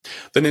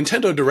the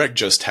Nintendo Direct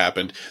just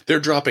happened. They're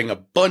dropping a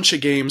bunch of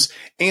games,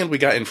 and we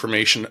got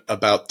information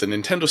about the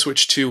Nintendo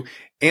Switch 2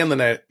 and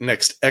the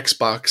next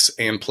Xbox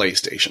and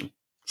PlayStation.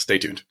 Stay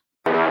tuned.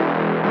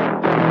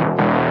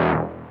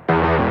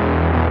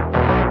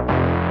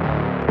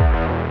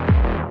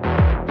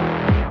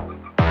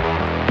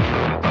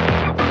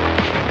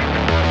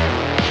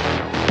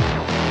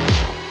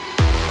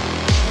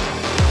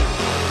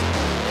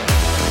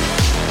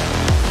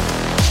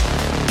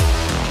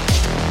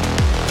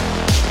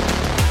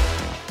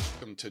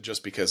 To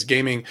Just Because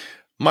Gaming.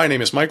 My name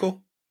is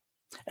Michael.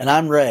 And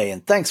I'm Ray,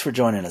 and thanks for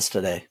joining us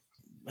today.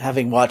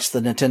 Having watched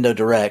the Nintendo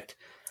Direct,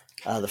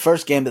 the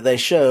first game that they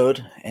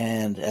showed,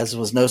 and as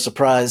was no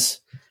surprise,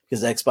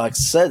 because Xbox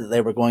said that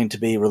they were going to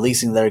be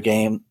releasing their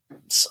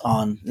games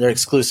on their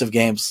exclusive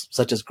games,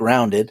 such as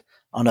Grounded,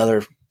 on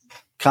other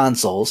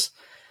consoles.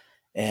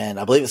 And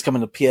I believe it's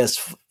coming to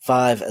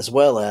PS5 as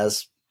well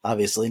as,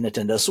 obviously,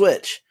 Nintendo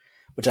Switch,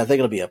 which I think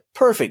it'll be a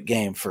perfect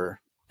game for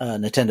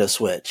Nintendo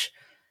Switch.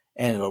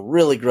 And it'll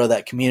really grow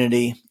that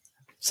community.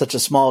 Such a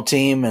small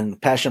team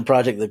and passion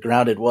project that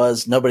Grounded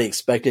was. Nobody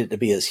expected it to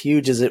be as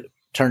huge as it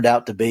turned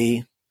out to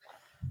be.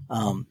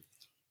 I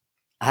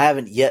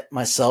haven't yet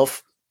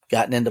myself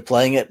gotten into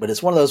playing it, but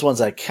it's one of those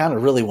ones I kind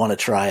of really want to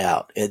try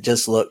out. It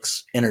just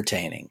looks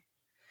entertaining.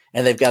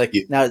 And they've got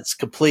now it's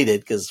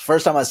completed, because the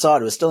first time I saw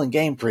it, it was still in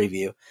game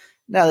preview.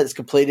 Now that it's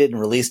completed and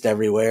released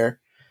everywhere,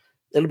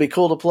 it'll be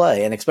cool to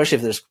play. And especially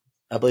if there's,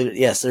 I believe,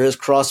 yes, there is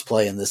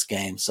cross-play in this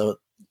game. So,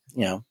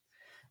 you know,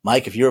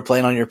 Mike, if you were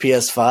playing on your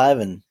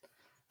PS5 and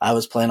I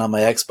was playing on my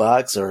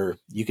Xbox, or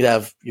you could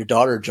have your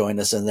daughter join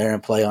us in there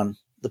and play on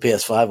the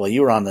PS5 while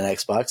you were on the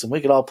Xbox, and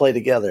we could all play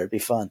together. It'd be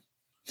fun.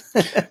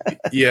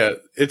 Yeah,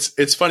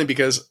 it's funny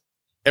because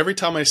every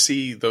time I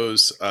see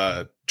those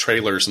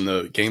trailers and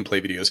the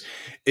gameplay videos,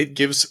 it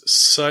gives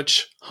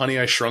such Honey,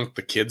 I Shrunk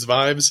the Kids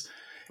vibes.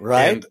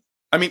 Right. And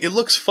I mean, it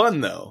looks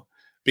fun though,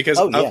 because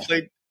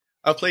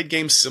I've played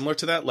games similar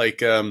to that,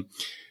 like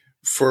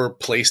for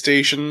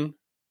PlayStation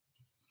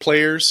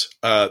players,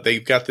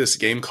 they've got this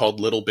game called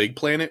Little Big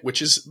Planet,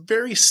 which is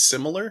very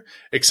similar,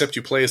 except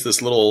you play as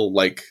this little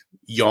like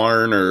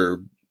yarn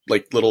or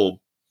like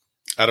little,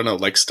 I don't know,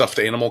 like stuffed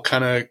animal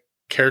kind of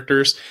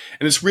characters.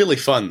 And it's really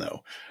fun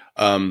though.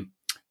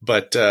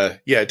 But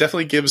yeah, it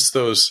definitely gives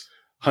those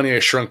Honey, I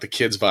Shrunk the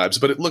Kids vibes,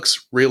 but it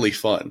looks really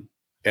fun.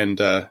 And,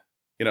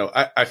 you know,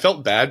 I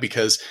felt bad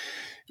because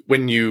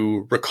when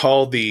you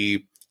recall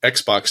the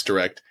Xbox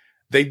Direct,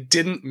 they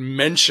didn't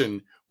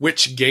mention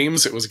which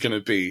games it was going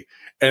to be.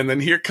 And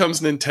then here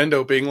comes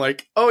Nintendo being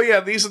like, oh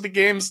yeah, these are the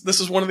games. This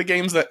is one of the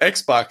games that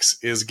Xbox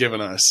is giving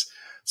us.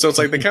 So it's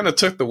like they kind of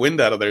took the wind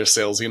out of their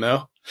sails, you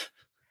know?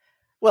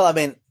 Well, I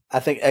mean,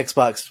 I think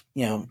Xbox,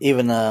 you know,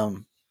 even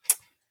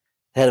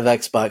head of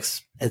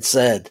Xbox had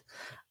said,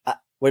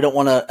 we don't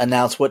want to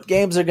announce what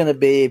games are going to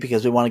be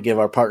because we want to give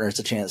our partners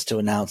a chance to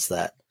announce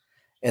that.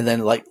 And then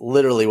like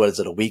literally, what is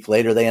it, a week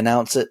later they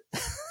announce it?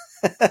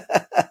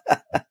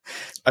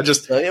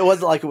 So it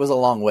wasn't like it was a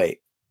long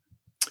wait.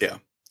 Yeah.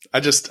 I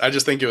just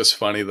think it was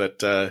funny that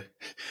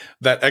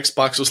that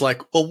Xbox was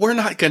like, well, we're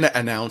not going to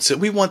announce it.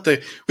 We want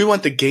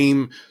the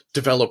game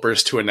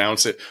developers to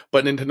announce it.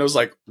 But Nintendo's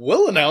like,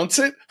 we'll announce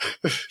it.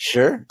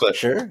 Sure.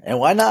 And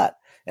why not?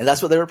 And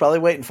that's what they were probably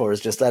waiting for, is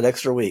just that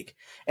extra week.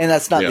 And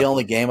that's not the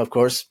only game, of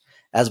course,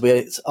 as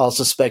we all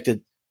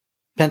suspected,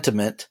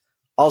 Pentiment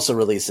also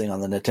releasing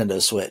on the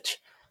Nintendo Switch.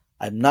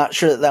 I'm not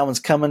sure that one's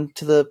coming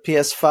to the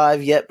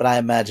PS5 yet, but I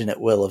imagine it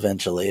will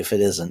eventually if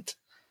it isn't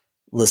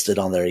listed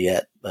on there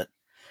yet. But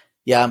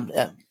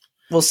yeah,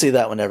 we'll see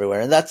that one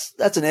everywhere. And that's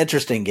an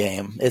interesting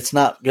game. It's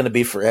not going to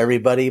be for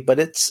everybody, but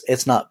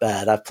it's not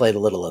bad. I've played a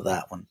little of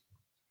that one.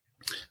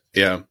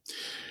 Yeah.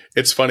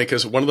 It's funny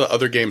because one of the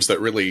other games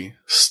that really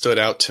stood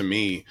out to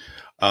me,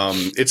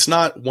 it's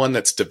not one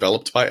that's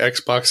developed by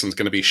Xbox and is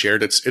going to be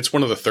shared. It's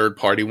one of the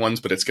third-party ones,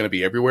 but it's going to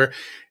be everywhere,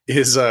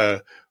 is,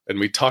 and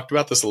we talked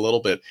about this a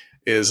little bit,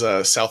 is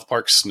South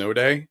Park Snow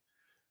Day.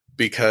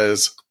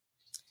 Because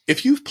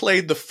if you've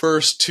played the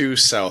first two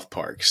South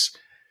Parks,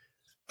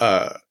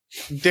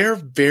 they're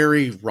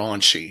very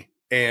raunchy.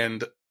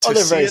 And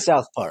they're very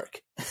South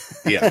Park.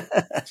 Yeah.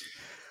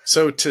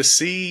 So to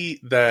see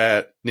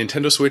that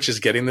Nintendo Switch is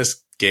getting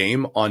this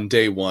game on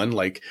day one,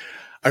 like,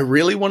 I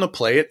really want to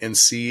play it and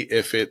see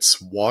if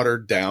it's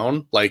watered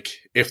down. Like,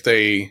 if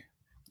they,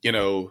 you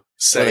know,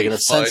 say they're going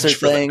to censor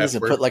things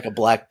and put like a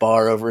black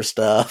bar over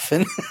stuff,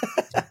 and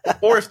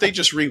or if they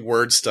just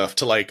reword stuff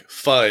to like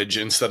fudge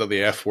instead of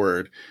the F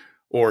word,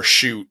 or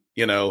shoot,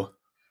 you know,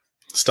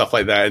 stuff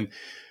like that.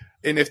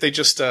 And if they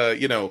just,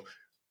 you know,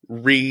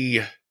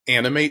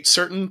 reanimate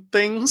certain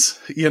things,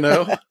 you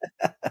know,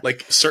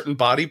 like certain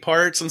body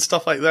parts and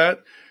stuff like that.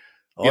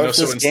 Or you know, if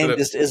this game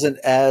just isn't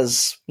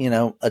as, you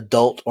know,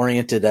 adult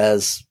oriented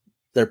as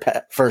their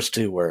first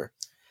two were.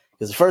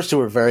 Because the first two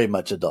were very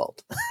much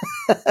adult.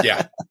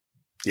 Yeah.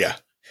 Yeah.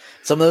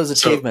 Some of those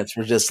achievements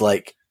were just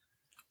like,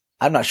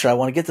 I'm not sure I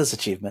want to get this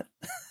achievement.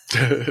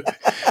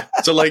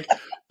 So like,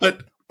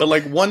 but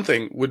like one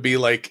thing would be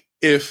like,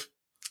 if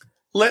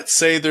let's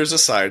say there's a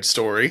side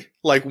story,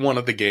 like one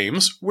of the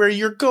games, where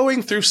you're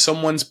going through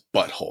someone's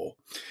butthole,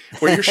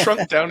 where you're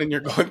shrunk down and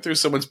you're going through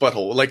someone's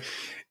butthole. Like,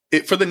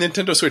 for the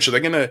Nintendo Switch, are they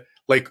going to,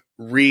 like,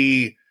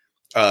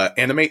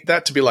 animate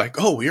that to be like,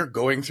 oh, we're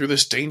going through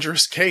this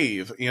dangerous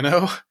cave, you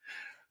know?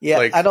 Yeah,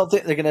 like, I don't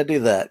think they're going to do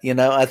that. You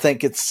know, I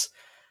think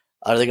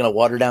are they going to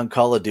water down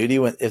Call of Duty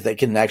if they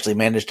can actually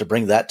manage to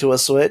bring that to a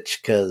Switch?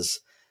 Because,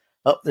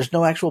 there's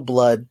no actual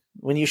blood.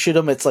 When you shoot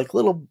them, it's like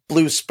little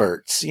blue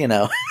spurts, you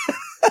know?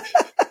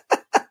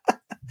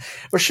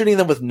 We're shooting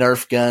them with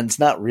Nerf guns,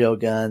 not real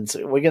guns.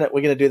 We're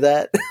gonna do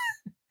that.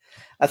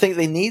 I think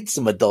they need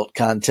some adult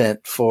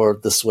content for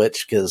the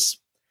Switch because,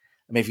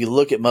 I mean, if you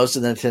look at most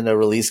of the Nintendo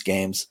release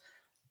games,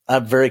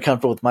 I'm very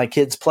comfortable with my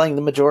kids playing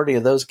the majority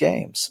of those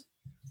games.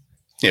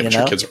 Yeah, but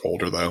your kids are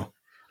older though.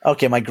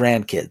 Okay, my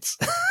grandkids.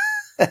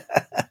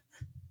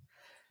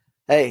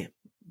 Hey,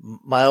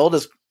 my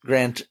oldest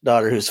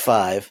granddaughter, who's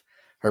 5.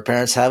 Her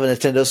parents have a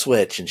Nintendo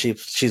Switch, and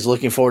she's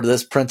looking forward to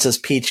this Princess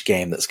Peach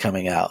game that's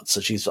coming out.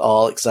 So she's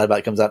all excited about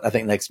it. It comes out, I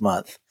think, next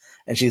month.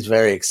 And she's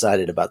very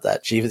excited about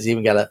that. She's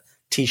even got a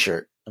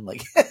T-shirt. I'm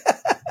like,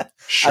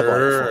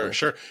 sure.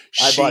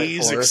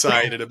 She's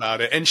excited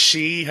about it. And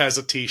she has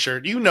a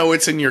T-shirt. You know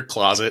it's in your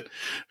closet.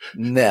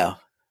 No.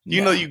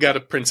 You know you got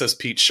a Princess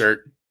Peach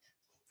shirt.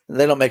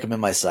 They don't make them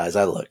in my size.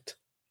 I looked.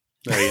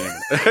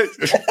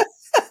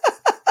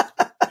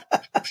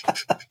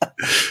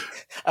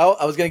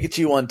 I was going to get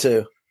you one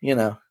too, you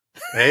know.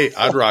 Hey,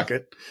 I'd rock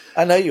it.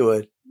 I know you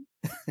would.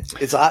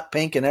 It's hot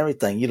pink and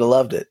everything. You'd have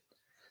loved it.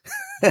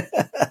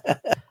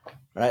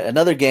 Right.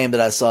 Another game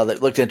that I saw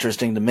that looked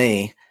interesting to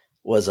me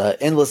was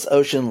Endless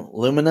Ocean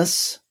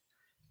Luminous.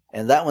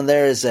 And that one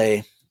there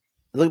it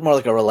looked more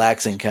like a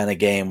relaxing kind of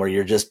game where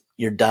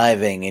you're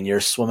diving and you're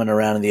swimming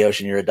around in the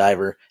ocean. You're a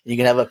diver. You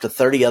can have up to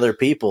 30 other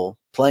people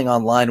playing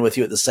online with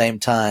you at the same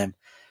time.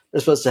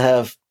 They're supposed to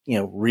have, you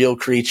know, real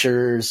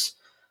creatures,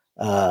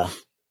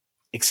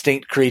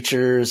 extinct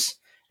creatures,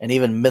 and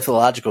even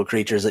mythological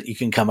creatures that you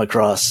can come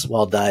across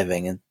while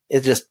diving. And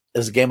it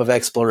was a game of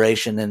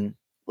exploration and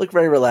looked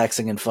very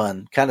relaxing and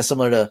fun. Kind of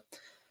similar to,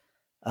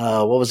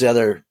 what was the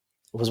other?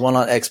 It was one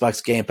on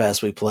Xbox Game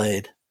Pass we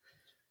played.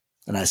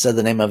 And I said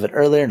the name of it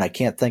earlier and I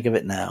can't think of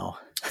it now.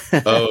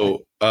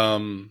 Subnautica.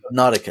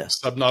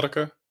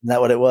 Isn't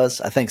that what it was?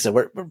 I think so.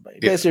 We're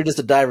basically just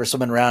a diver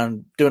swimming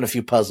around doing a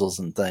few puzzles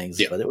and things,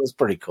 but it was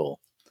pretty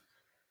cool.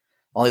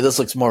 Only this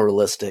looks more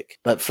realistic.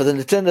 But for the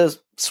Nintendo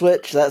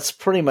Switch, that's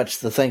pretty much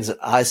the things that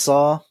I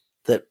saw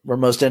that were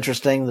most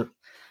interesting.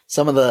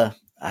 Some of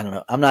I don't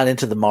know, I'm not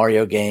into the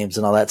Mario games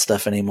and all that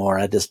stuff anymore.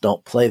 I just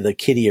don't play the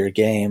kiddier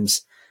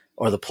games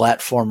or the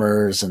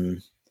platformers,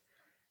 and,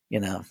 you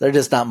know, they're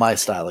just not my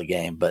style of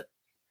game. But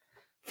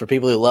for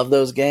people who love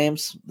those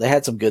games, they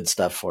had some good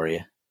stuff for you.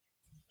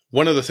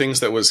 One of the things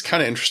that was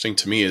kind of interesting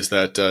to me is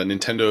that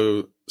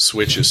Nintendo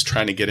Switch is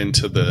trying to get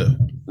into the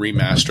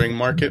remastering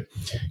market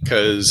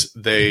because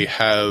they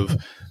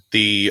have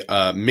the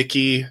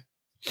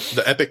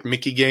Epic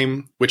Mickey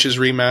game, which is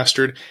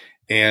remastered,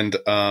 and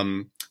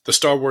the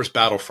Star Wars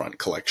Battlefront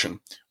collection,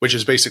 which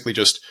is basically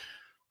just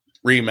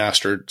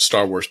remastered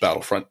Star Wars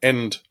Battlefront.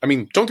 And I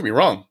mean, don't get me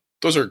wrong,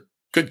 those are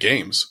good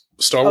games.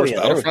 Star Wars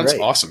Battlefront's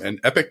awesome,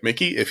 and Epic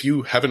Mickey, if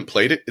you haven't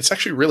played it, it's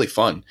actually really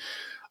fun.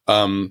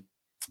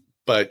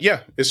 But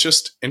yeah, it's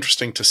just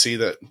interesting to see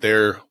that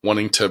they're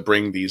wanting to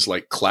bring these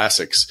like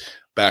classics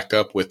back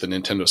up with the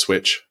Nintendo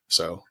Switch.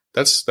 So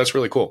that's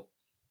really cool.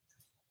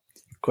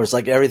 Of course,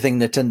 like everything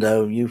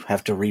Nintendo, you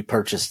have to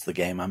repurchase the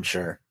game, I'm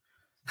sure.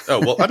 Oh,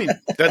 well, I mean,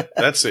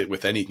 that's it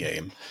with any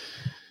game.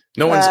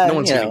 No one's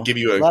going to give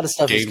you a lot of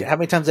stuff. Game. How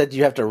many times did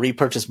you have to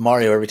repurchase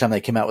Mario every time they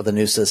came out with a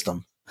new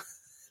system?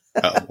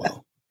 Oh,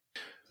 well.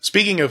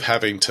 Speaking of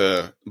having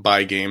to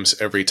buy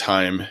games every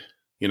time,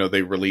 you know,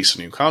 they release a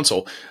new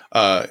console,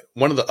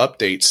 one of the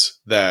updates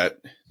that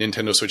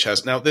Nintendo Switch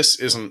has, now this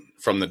isn't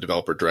from the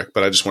developer direct,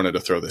 but I just wanted to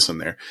throw this in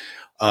there.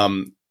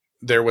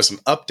 There was an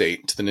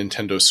update to the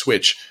Nintendo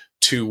Switch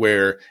to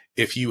where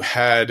if you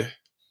had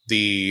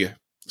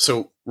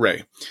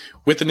Ray,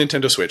 with the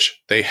Nintendo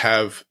Switch, they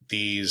have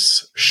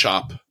these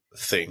shop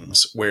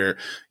things where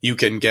you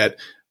can get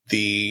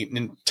the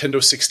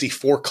Nintendo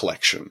 64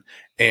 collection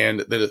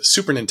and the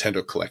Super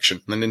Nintendo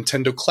collection, the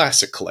Nintendo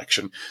Classic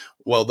collection.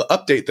 Well, the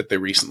update that they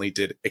recently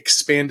did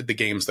expanded the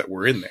games that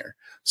were in there.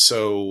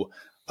 So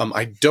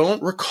I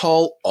don't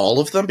recall all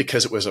of them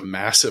because it was a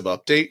massive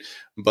update,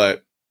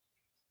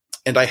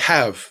 and I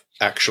have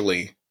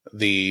actually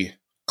the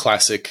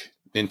Classic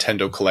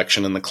Nintendo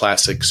collection and the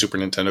Classic Super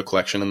Nintendo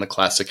collection and the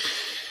Classic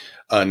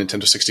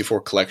Nintendo 64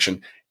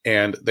 collection.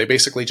 And they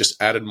basically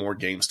just added more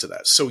games to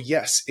that. So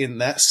yes, in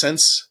that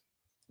sense,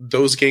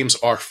 those games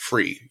are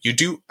free.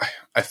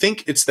 I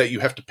think it's that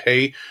you have to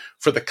pay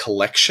for the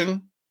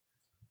collection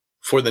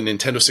for the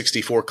Nintendo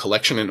 64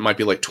 collection, and it might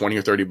be like $20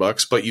 or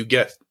 $30, but you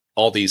get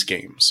all these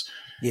games.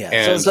 Yeah.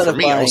 And so instead for of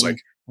me, buying I was like,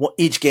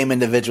 each game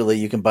individually,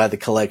 you can buy the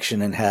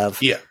collection and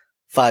have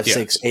 5,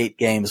 6, 8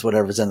 games,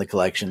 whatever's in the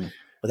collection.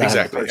 without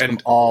having to purchase them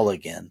all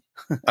again.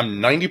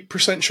 I'm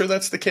 90% sure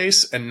that's the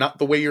case, and not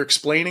the way you're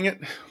explaining it,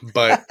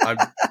 but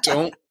I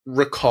don't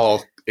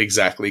recall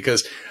exactly,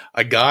 because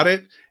I got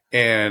it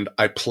and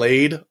I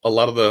played a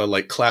lot of the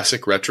like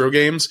classic retro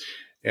games,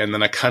 and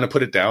then I kind of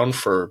put it down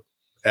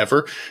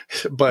forever.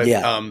 But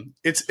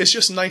it's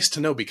just nice to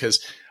know,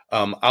 because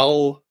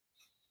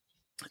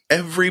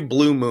every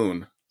blue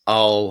moon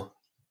I'll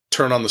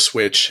turn on the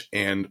Switch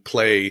and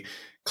play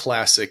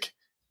classic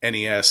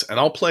NES, and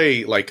I'll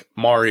play like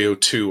Mario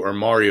 2 or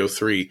Mario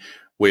 3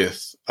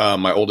 with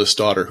my oldest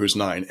daughter, who's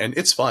 9, and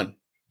it's fun,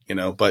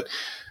 but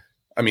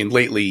I mean,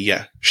 lately,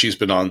 she's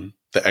been on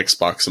the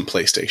Xbox and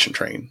PlayStation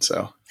train.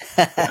 So,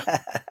 yeah.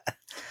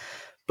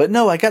 But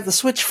no, I got the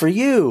Switch for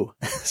you,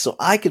 so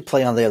I could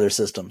play on the other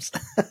systems.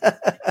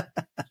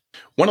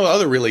 One of the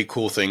other really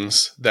cool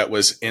things that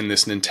was in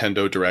this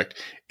Nintendo Direct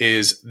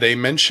is they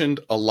mentioned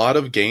a lot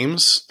of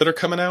games that are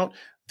coming out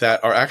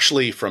that are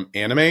actually from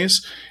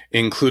animes,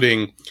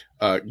 including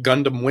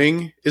Gundam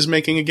Wing is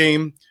making a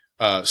game,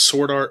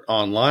 Sword Art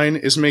Online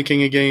is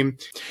making a game,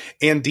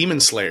 and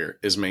Demon Slayer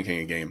is making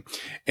a game.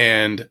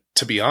 And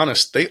to be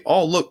honest, they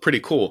all look pretty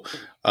cool.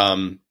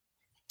 The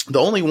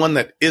only one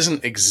that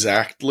isn't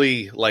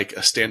exactly like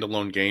a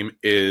standalone game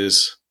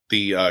is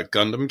the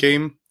Gundam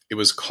game. It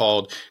was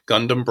called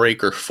Gundam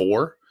Breaker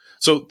 4.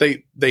 So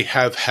they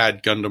have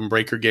had Gundam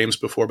Breaker games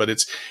before, but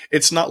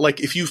it's not like,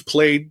 if you've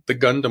played the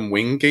Gundam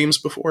Wing games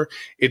before,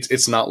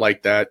 it's not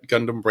like that.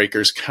 Gundam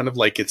Breaker's kind of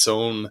like its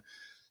own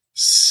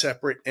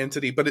separate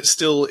entity, but it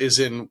still is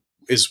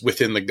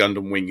within the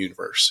Gundam Wing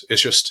universe.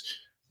 It's just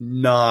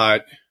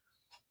not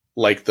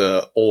like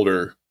the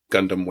older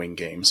Gundam Wing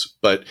games.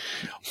 But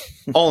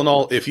all in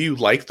all, if you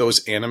like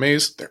those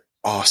animes, they're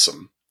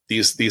awesome.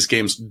 These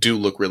games do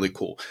look really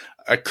cool.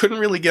 I couldn't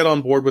really get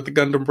on board with the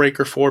Gundam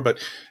Breaker 4, but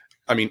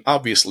I mean,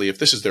 obviously, if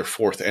this is their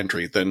 4th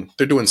entry, then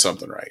they're doing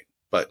something right.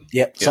 But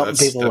something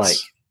people like.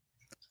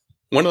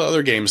 One of the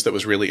other games that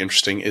was really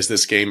interesting is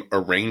this game,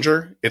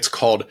 Arranger. It's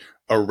called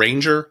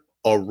Arranger,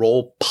 a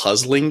role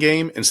puzzling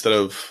game instead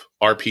of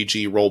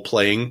RPG role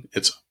playing.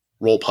 It's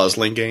role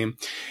puzzling game.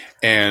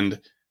 And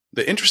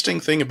the interesting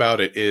thing about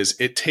it is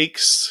it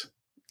takes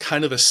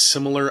kind of a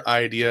similar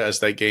idea as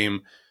that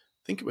game.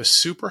 I think it was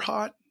Super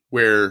Hot,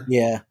 where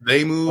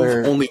they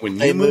move only when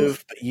you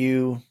move, but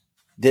you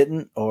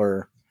didn't,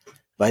 or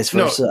vice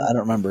versa. No, I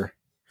don't remember.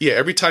 Yeah,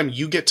 every time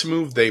you get to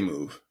move, they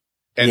move.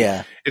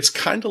 And it's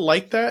kind of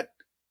like that.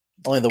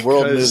 Only the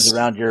world moves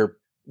around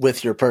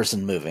with your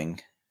person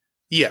moving.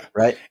 Yeah.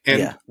 Right?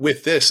 And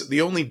with this,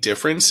 the only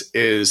difference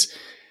is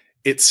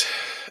it's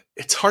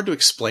hard to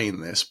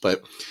explain this,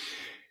 but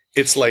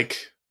it's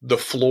like the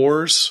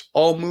floors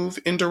all move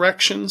in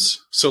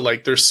directions. So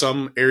like there's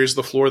some areas of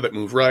the floor that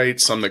move right,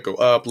 some that go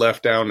up,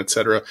 left, down,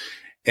 etc.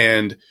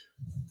 And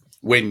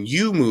when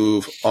you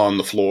move on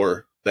the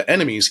floor, the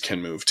enemies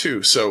can move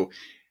too. So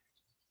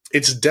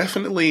it's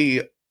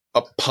definitely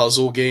a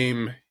puzzle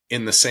game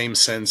in the same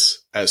sense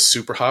as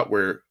Super Hot,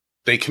 where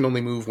they can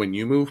only move when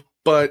you move,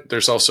 but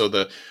there's also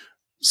the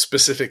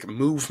specific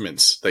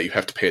movements that you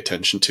have to pay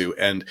attention to.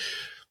 And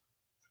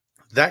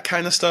that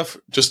kind of stuff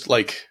just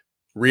like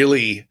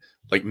really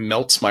like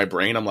melts my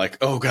brain. I'm like,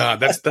 oh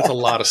God, that's a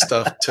lot of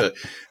stuff to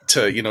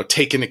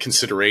take into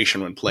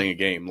consideration when playing a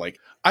game. Like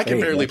I can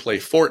barely play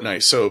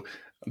Fortnite. So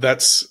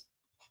that's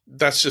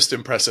just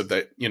impressive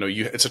that,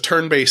 it's a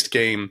turn-based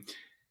game,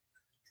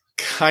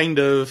 kind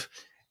of,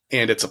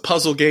 and it's a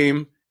puzzle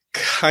game,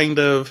 kind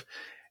of,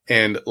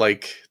 and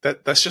like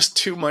that's just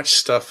too much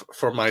stuff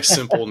for my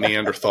simple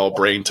Neanderthal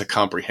brain to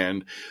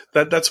comprehend.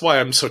 That's why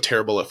I'm so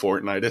terrible at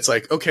Fortnite. It's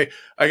like, okay,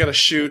 I gotta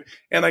shoot,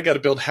 and I gotta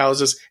build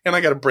houses, and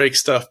I gotta break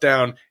stuff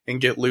down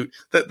and get loot.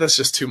 That's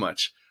just too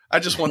much. I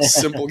just want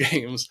simple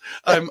games.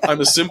 I'm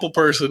a simple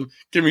person.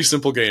 Give me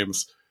simple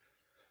games.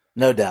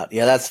 No doubt.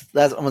 Yeah,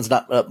 that one's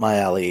not up my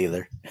alley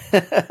either.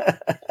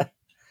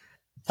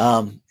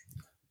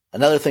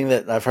 Another thing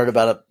that I've heard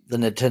about the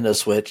Nintendo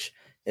Switch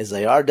is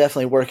they are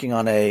definitely working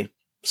on a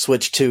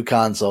Switch 2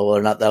 console,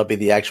 or not. That'll be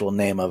the actual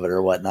name of it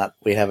or whatnot.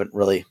 We haven't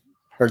really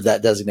heard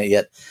that designate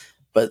yet,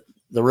 but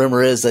the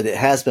rumor is that it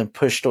has been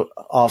pushed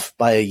off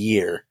by a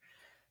year.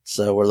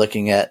 So we're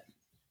looking at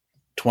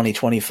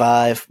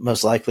 2025,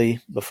 most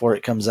likely, before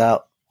it comes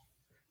out.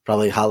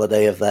 Probably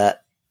holiday of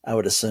that, I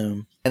would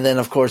assume. And then,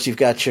 of course, you've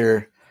got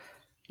your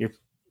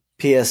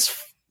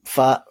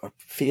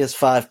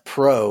PS5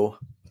 Pro.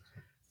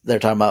 They're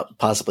talking about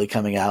possibly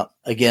coming out.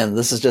 Again,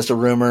 this is just a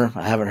rumor.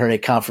 I haven't heard any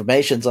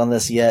confirmations on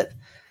this yet,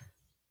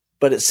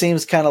 but it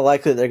seems kind of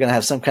likely they're going to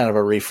have some kind of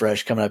a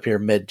refresh coming up here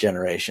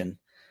mid-generation.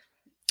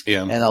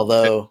 Yeah. And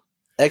although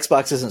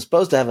Xbox isn't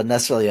supposed to have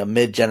necessarily a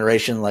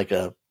mid-generation, like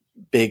a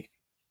big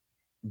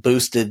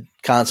boosted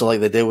console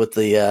like they did with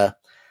the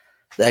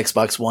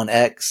Xbox One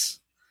X,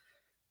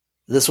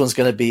 this one's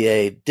going to be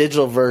a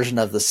digital version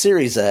of the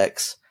Series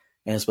X,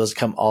 and it's supposed to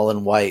come all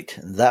in white.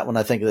 And that one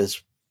I think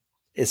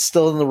it's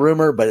still in the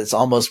rumor, but it's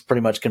almost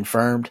pretty much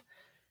confirmed.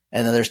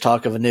 And then there's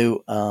talk of a new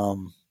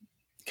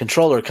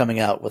controller coming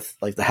out with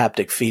like the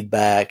haptic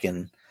feedback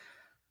and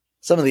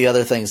some of the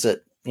other things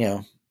that,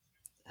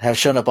 have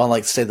shown up on,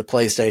 like, say, the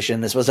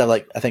PlayStation. It's supposed to have,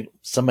 like, I think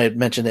somebody had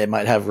mentioned it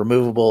might have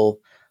removable,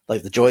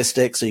 like, the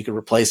joystick, so you could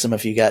replace them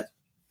if you got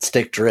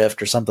stick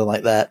drift or something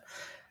like that.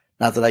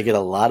 Not that I get a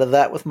lot of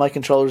that with my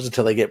controllers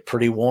until they get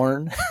pretty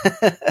worn.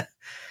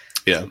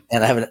 Yeah.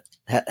 And I haven't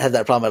had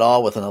that problem at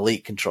all with an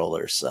Elite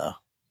controller. So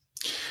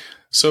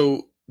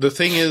the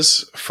thing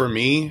is, for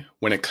me,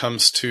 when it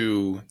comes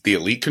to the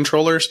Elite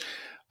controllers,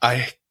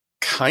 I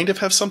kind of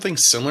have something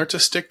similar to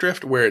stick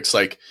drift where it's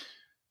like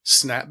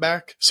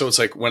snapback. So it's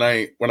like when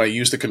I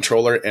use the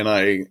controller and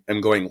I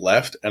am going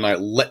left and I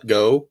let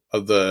go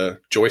of the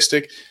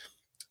joystick,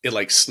 it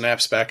like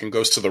snaps back and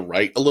goes to the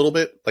right a little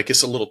bit. Like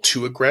it's a little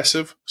too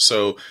aggressive.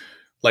 So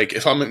like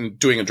if I'm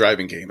doing a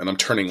driving game and I'm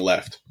turning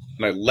left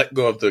and I let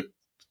go of the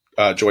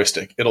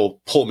joystick, it'll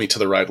pull me to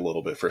the right a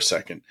little bit for a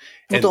second.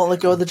 Well, don't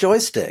let go of the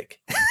joystick.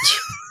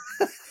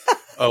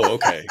 Oh,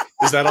 okay.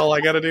 Is that all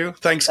I got to do?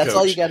 Thanks, That's Coach.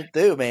 all you got to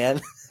do,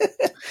 man.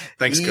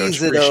 Thanks, Coach.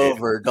 Ease it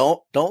over.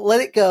 Don't let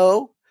it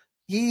go.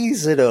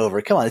 Ease it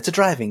over. Come on, it's a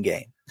driving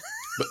game.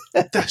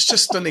 But that's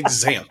just an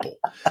example.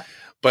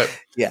 But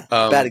yeah,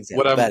 bad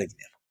example. Bad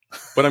example.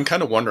 What I'm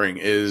kind of wondering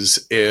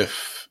is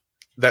if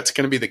that's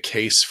going to be the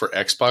case for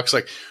Xbox.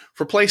 Like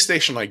for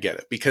PlayStation, I get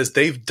it because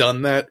they've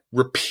done that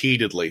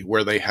repeatedly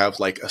where they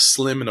have like a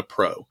Slim and a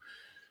Pro.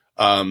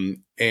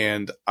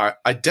 And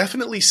I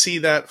definitely see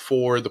that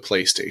for the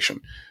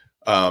PlayStation.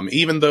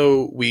 Even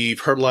though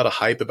we've heard a lot of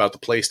hype about the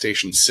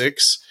PlayStation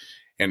 6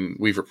 and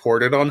we've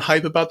reported on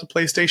hype about the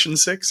PlayStation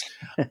 6,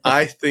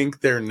 I think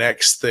their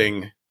next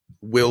thing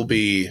will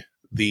be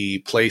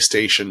the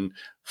PlayStation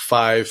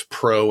 5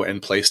 Pro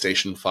and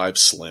PlayStation 5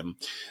 Slim.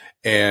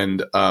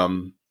 And,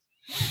 I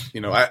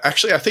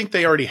think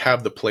they already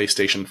have the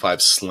PlayStation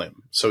 5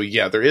 Slim. So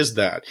yeah, there is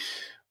that.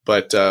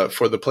 But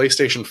for the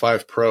PlayStation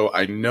 5 Pro,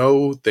 I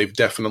know they've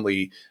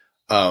definitely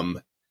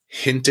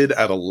hinted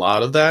at a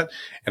lot of that.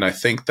 And I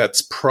think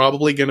that's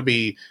probably going to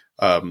be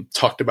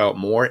talked about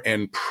more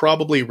and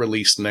probably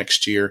released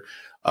next year.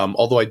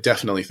 Although I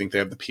definitely think they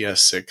have the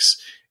PS6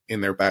 in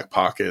their back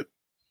pocket.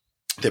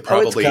 They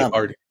probably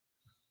already.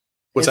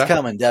 It's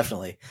coming,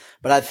 definitely.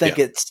 But I think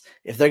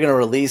if they're going to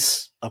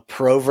release a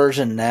Pro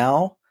version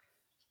now,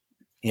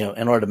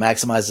 in order to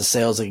maximize the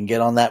sales they can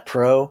get on that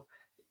Pro,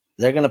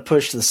 they're going to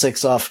push the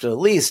 6 off to at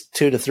least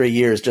 2 to 3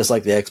 years, just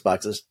like the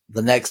Xboxes.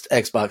 The next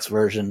Xbox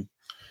version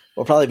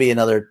will probably be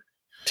another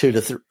 2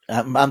 to 3.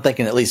 I'm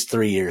thinking at least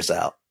 3 years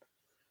out.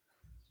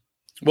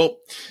 Well,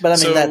 but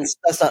I mean,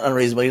 that's not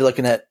unreasonable. You're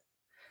looking at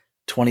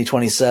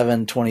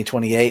 2027,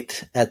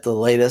 2028 at the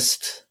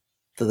latest.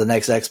 The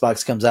next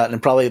Xbox comes out,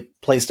 and probably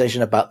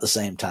PlayStation about the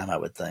same time, I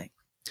would think.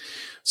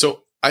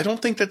 So I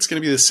don't think that's going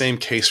to be the same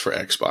case for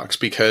Xbox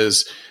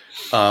because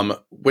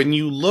when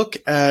you look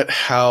at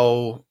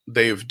how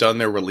they've done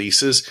their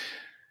releases,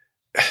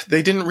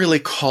 they didn't really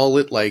call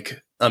it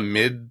like a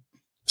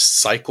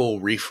mid-cycle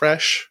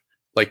refresh,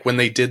 like when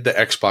they did the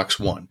Xbox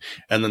One,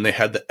 and then they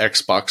had the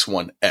Xbox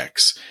One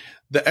X.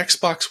 The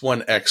Xbox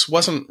One X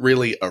wasn't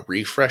really a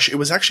refresh. It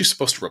was actually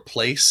supposed to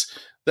replace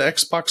the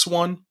Xbox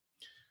One.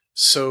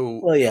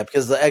 Well, yeah,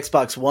 because the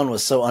Xbox One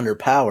was so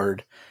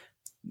underpowered,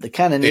 they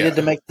kind of needed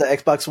to make the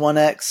Xbox One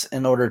X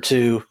in order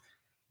to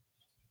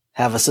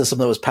have a system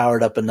that was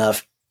powered up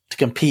enough to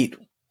compete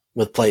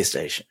with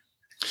PlayStation.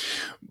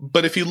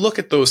 But if you look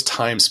at those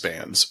time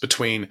spans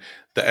between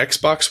the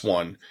Xbox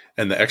One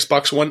and the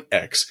Xbox One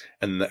X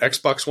and the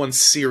Xbox One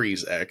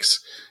Series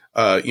X,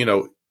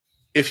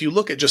 if you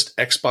look at just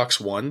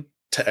Xbox One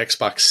to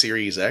Xbox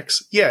Series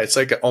X, yeah, it's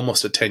like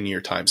almost a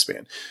 10-year time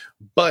span.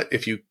 But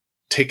if you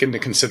take into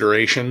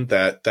consideration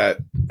that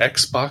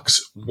Xbox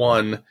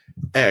One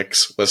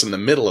X was in the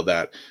middle of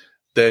that,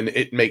 then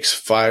it makes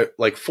 4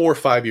 or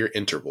 5 year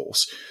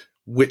intervals,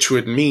 which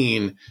would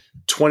mean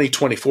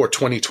 2024,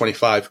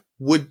 2025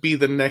 would be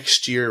the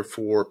next year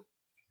for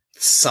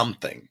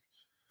something.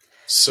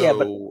 So yeah,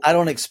 but I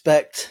don't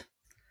expect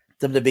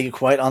them to be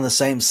quite on the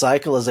same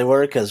cycle as they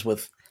were, because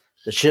with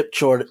the chip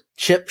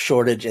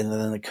shortage and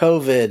then the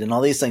COVID and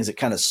all these things, it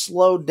kind of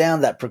slowed down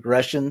that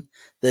progression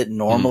that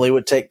normally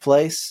would take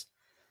place.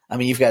 I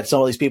mean, you've got some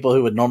of these people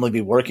who would normally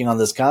be working on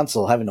this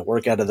console having to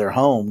work out of their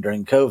home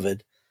during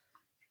COVID.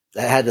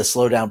 That had to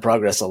slow down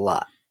progress a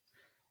lot.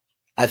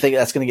 I think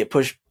that's going to get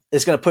pushed.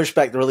 It's going to push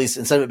back the release.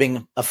 Instead of it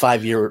being a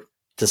 5-year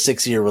to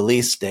 6-year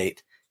release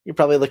date, you're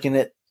probably looking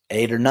at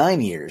 8 or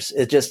 9 years.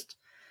 It just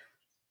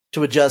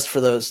to adjust for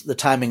the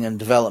timing and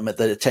development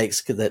that it takes,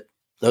 because that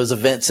those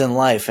events in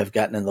life have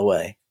gotten in the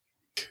way.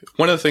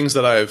 One of the things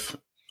that I've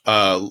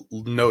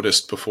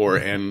noticed before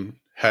and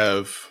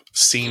have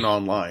seen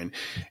online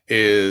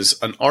is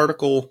an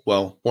article,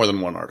 well, more than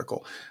one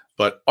article,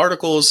 but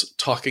articles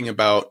talking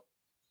about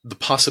the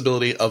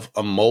possibility of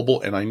a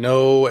mobile, and I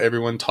know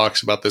everyone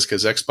talks about this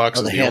because Xbox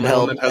is the only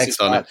one that hasn't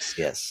done it,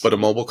 yes. But a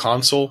mobile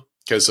console,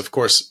 because of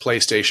course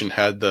PlayStation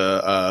had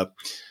the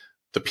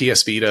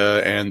PS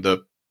Vita and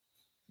the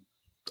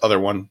other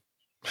one,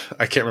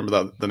 I can't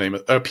remember the name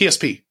of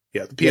PSP.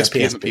 Yeah, the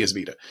PSP and the PS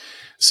Vita.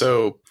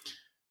 So,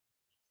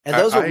 and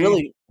those were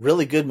really,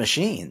 really good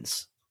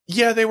machines.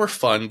 Yeah, they were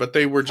fun, but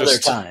they were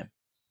just for their time.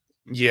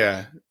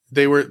 Yeah,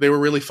 they were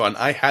really fun.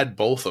 I had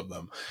both of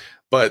them,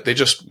 but they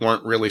just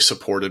weren't really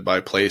supported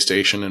by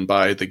PlayStation and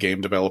by the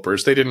game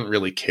developers. They didn't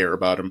really care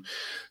about them.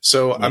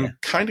 So I'm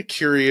kind of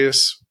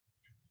curious,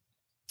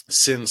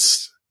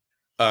 since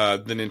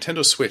the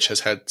Nintendo Switch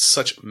has had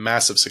such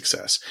massive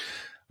success,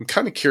 I'm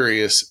kind of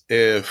curious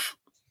if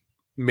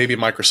maybe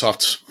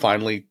Microsoft's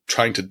finally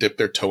trying to dip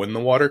their toe in the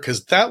water,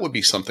 because that would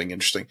be something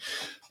interesting.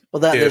 Well,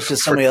 there's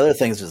just so many other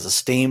things. There's a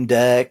Steam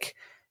Deck,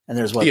 and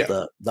there's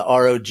the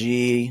ROG,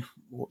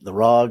 the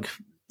ROG,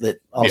 that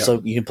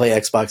also you can play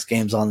Xbox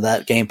games on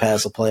that. Game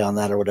Pass will play on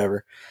that or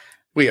whatever.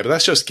 Well, yeah, but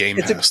that's just Game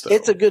Pass, though.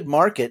 It's a good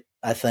market,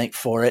 I think,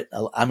 for it.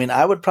 I mean,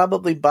 I would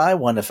probably buy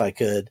one if I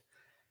could,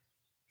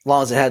 as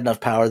long as it had enough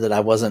power that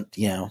I wasn't,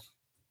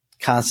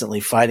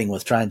 constantly fighting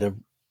with trying to,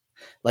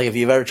 like, if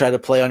you've ever tried to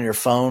play on your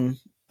phone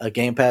a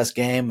Game Pass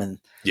game, and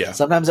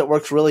sometimes it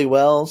works really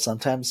well,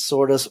 sometimes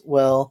sort of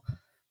well.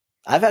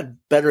 I've had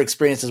better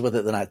experiences with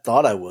it than I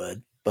thought I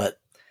would,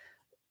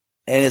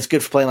 and it's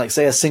good for playing, like,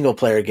 say, a single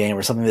player game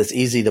or something that's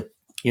easy to,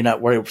 you're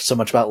not worried so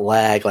much about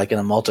lag, like in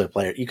a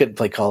multiplayer. You couldn't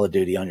play Call of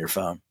Duty on your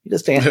phone. You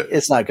just can't,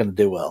 it's not going to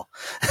do well.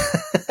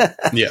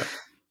 Yeah.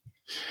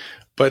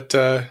 But,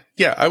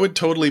 I would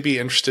totally be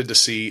interested to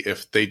see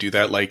if they do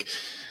that. Like,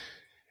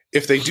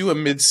 if they do a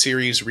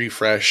mid-series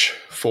refresh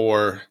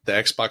for the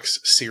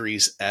Xbox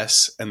Series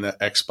S and the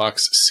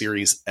Xbox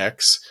Series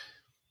X,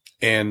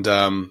 and,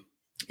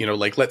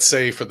 like, let's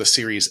say for the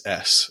Series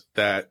S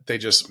that they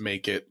just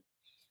make it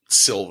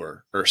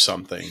silver or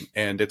something,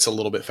 and it's a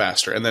little bit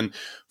faster. And then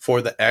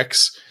for the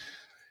X,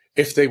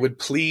 if they would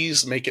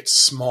please make it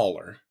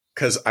smaller,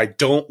 because I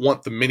don't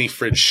want the mini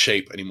fridge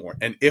shape anymore.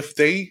 And if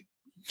they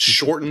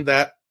shorten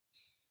that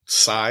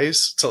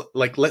size to,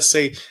 like, let's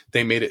say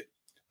they made it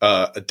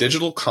a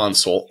digital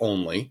console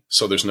only,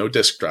 so there's no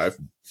disk drive,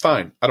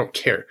 fine, I don't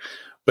care.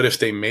 But if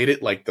they made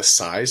it like the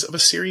size of a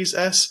Series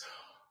S,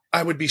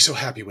 I would be so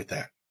happy with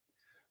that.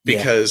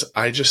 Because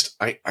I just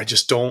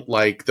don't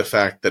like the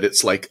fact that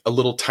it's like a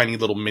little tiny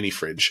little mini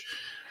fridge.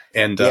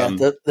 And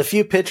the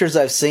few pictures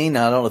I've seen,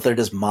 I don't know if they're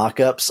just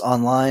mock-ups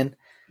online,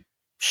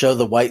 show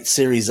the white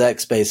Series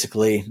X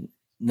basically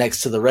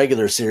next to the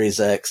regular Series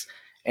X.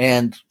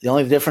 And the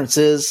only difference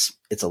is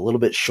it's a little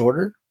bit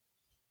shorter.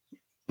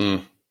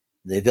 They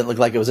didn't look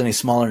like it was any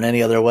smaller in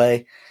any other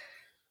way.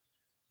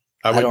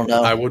 I don't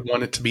know. I would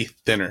want it to be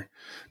thinner.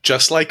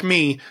 Just like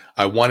me,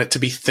 I want it to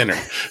be thinner.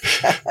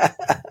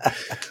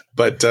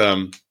 But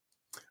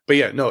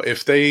yeah, no,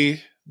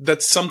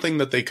 that's something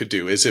that they could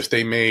do, is if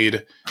they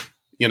made,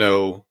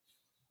 a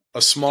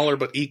smaller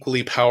but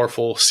equally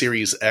powerful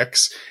Series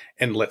X,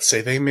 and let's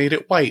say they made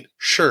it white.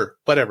 Sure,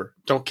 whatever,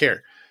 don't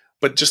care.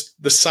 But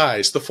just the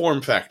size, the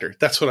form factor,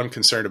 that's what I'm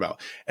concerned about.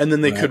 And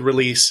then they could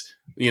release,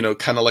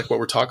 kind of like what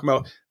we're talking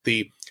about,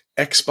 the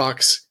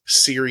Xbox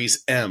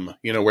Series M,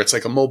 where it's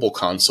like a mobile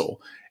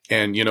console.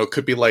 And, it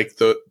could be like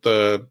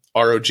the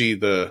ROG,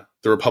 the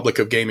Republic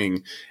of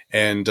Gaming.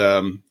 And,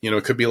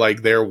 it could be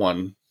like their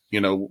one,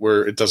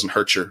 where it doesn't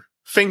hurt your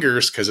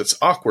fingers because it's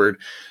awkward.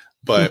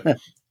 But,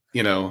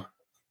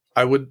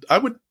 I would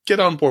get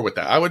on board with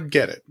that. I would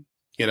get it,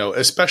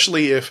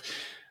 especially if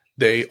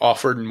they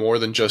offered more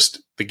than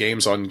just the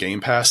games on Game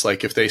Pass.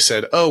 Like if they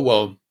said, oh,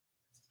 well,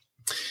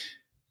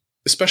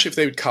 especially if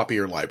they would copy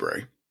your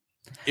library.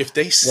 If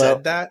they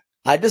said that.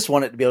 I just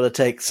want it to be able to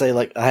take, say,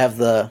 like I have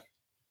the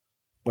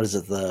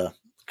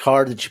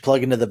card that you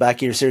plug into the back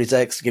of your Series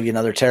X to give you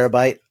another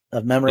terabyte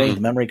of memory,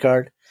 the memory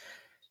card.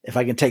 If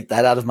I can take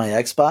that out of my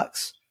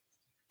Xbox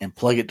and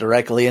plug it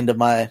directly into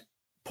my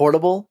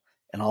portable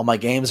and all my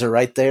games are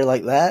right there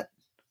like that,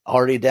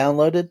 already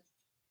downloaded,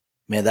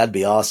 man, that'd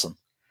be awesome.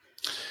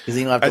 Because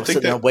you don't have to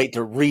sit there and wait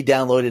to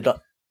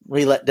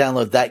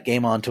download that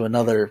game onto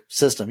another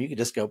system. You could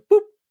just go,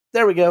 boop,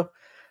 there we go.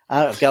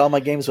 I've got all my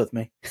games with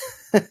me.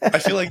 I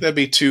feel like that'd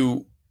be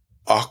too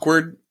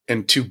awkward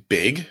and too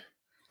big,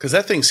 because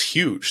that thing's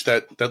huge.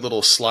 That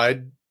little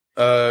slide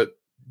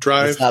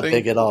drive. It's not thing.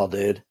 Big at all,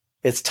 dude.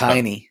 It's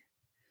tiny.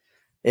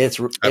 It's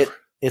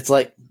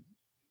like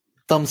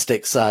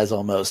thumbstick size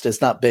almost.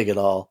 It's not big at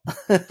all.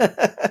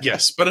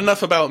 Yes, but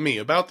enough about me.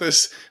 About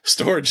this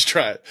storage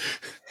drive.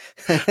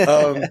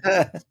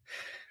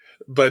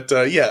 But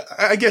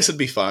I guess it'd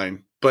be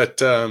fine.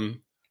 But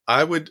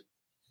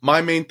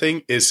my main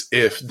thing is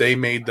if they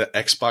made the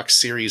Xbox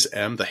Series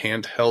M, the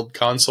handheld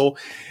console,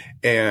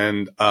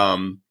 and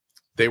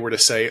they were to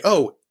say,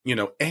 oh,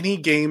 any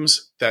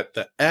games that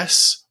the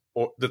S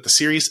or that the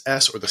Series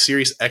S or the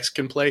Series X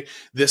can play,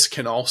 this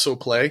can also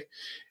play.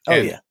 Oh,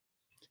 and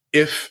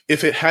if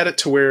it had it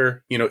to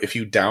where, if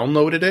you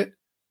downloaded it,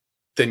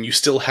 then you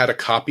still had a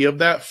copy of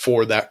that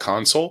for that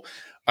console,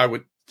 I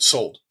would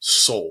sold.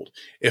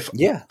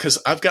 Because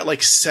I've got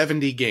like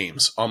 70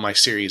 games on my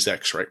Series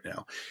X right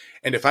now.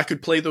 And if I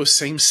could play those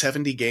same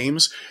 70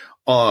 games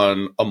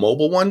on a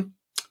mobile one,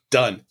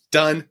 done.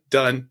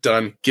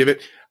 Give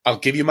it. I'll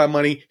give you my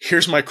money.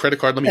 Here's my credit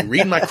card. Let me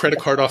read my credit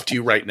card off to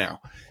you right now.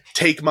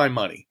 Take my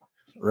money.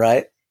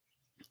 Right.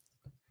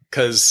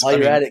 Because while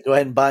you're at it, go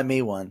ahead and buy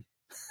me one.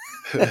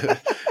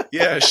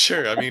 Yeah,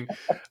 sure. I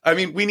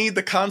mean, we need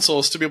the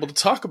consoles to be able to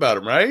talk about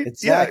them, right?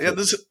 Exactly. Yeah.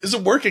 This is a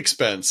work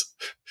expense.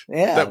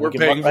 Yeah, that we're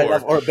paying for.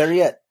 Off, or better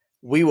yet,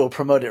 we will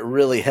promote it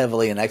really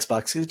heavily in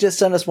Xbox. Just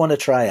send us one to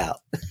try out.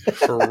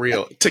 For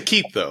real. To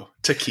keep, though.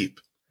 To keep.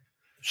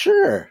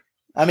 Sure.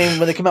 I mean,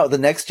 when they come out with the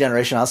next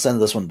generation, I'll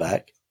send this one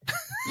back.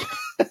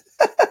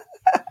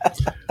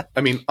 I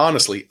mean,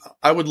 honestly,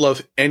 I would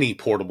love any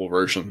portable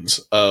versions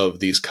of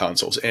these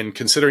consoles. And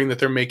considering that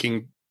they're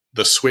making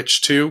the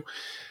Switch too,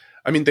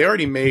 I mean, they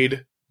already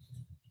made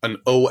an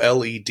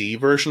OLED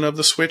version of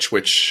the Switch,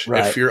 which,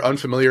 if you're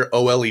unfamiliar,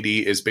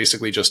 OLED is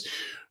basically just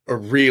a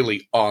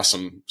really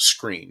awesome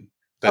screen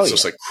that's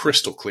just like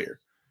crystal clear.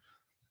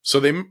 So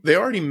they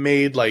already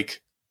made,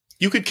 like,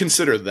 you could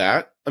consider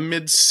that a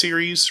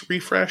mid-series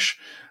refresh,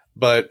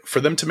 but for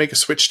them to make a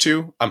Switch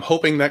 2, I'm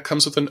hoping that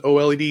comes with an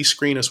OLED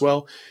screen as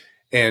well.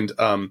 And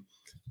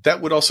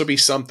that would also be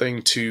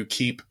something to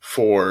keep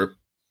for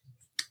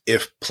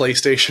if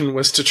PlayStation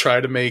was to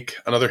try to make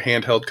another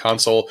handheld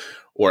console,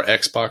 or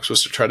Xbox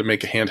was to try to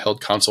make a handheld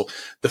console,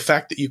 the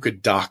fact that you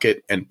could dock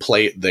it and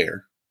play it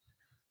there.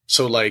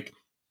 So, like,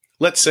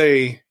 let's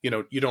say,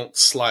 you don't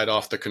slide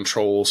off the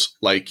controls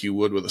like you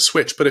would with a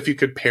Switch, but if you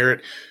could pair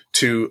it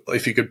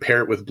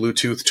with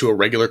Bluetooth to a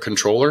regular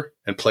controller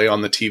and play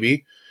on the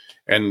TV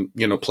and,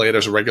 play it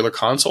as a regular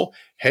console,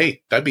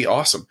 hey, that'd be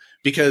awesome.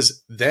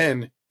 Because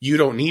then you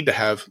don't need to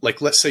have,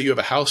 like, let's say you have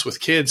a house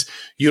with kids,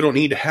 you don't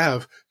need to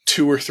have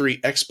 2 or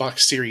 3 Xbox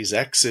Series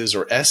X's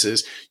or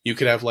S's. You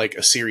could have like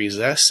a Series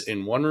S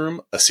in one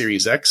room, a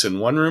Series X in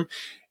one room,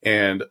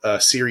 and a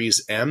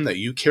Series M that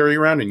you carry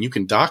around, and you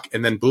can dock,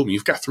 and then boom,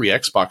 you've got 3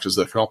 Xboxes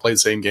that can all play the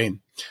same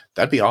game.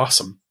 That'd be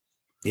awesome.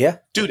 Yeah.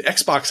 Dude,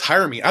 Xbox,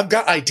 hire me. I've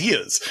got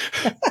ideas.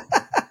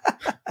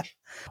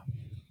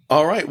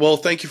 All right. Well,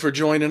 thank you for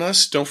joining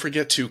us. Don't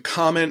forget to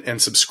comment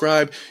and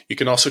subscribe. You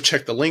can also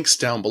check the links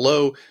down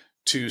below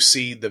to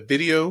see the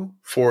video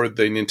for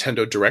the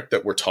Nintendo Direct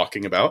that we're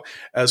talking about,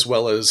 as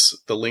well as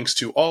the links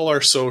to all our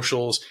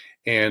socials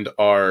and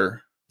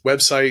our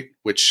website,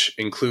 which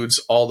includes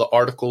all the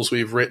articles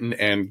we've written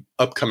and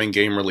upcoming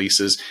game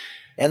releases.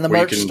 And the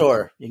merch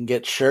store. You can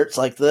get shirts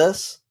like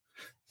this.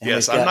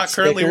 Yes, I'm not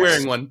currently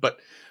wearing one, but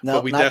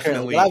we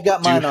definitely I've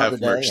got mine on have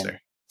today, merch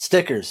there.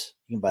 Stickers.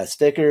 You can buy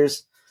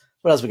stickers.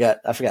 What else we got?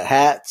 I forgot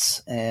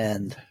hats,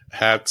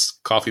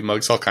 coffee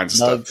mugs, all kinds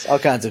of stuff. All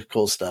kinds of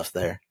cool stuff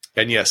there.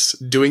 And yes,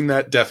 doing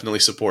that definitely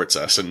supports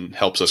us and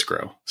helps us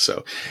grow.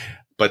 So,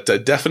 but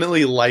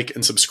definitely like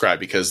and subscribe,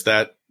 because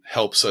that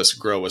helps us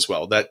grow as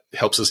well. That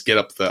helps us get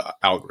up the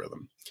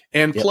algorithm.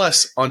 And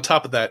plus, on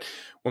top of that,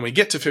 when we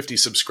get to 50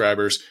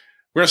 subscribers,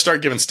 we're going to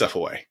start giving stuff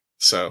away.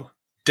 So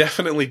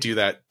definitely do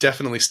that.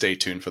 Definitely stay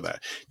tuned for that.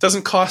 It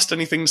doesn't cost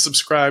anything to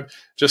subscribe,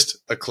 just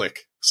a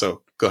click.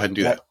 So go ahead and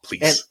do that,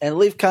 please. And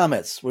leave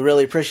comments. We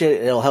really appreciate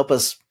it. It'll help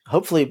us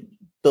hopefully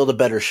build a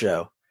better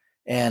show.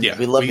 And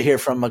we'd love to hear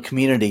from a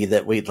community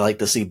that we'd like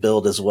to see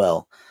build as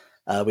well.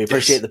 We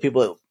appreciate the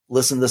people that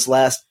listened to this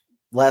last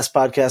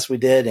podcast we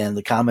did, and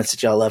the comments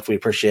that y'all left. We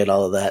appreciate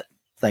all of that.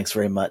 Thanks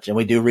very much. And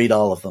we do read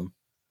all of them.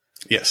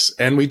 Yes.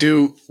 And we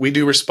do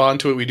respond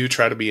to it. We do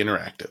try to be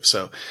interactive.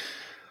 So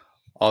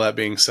all that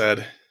being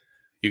said,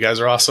 you guys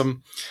are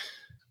awesome.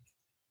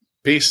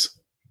 Peace.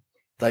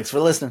 Thanks for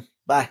listening.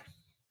 Bye.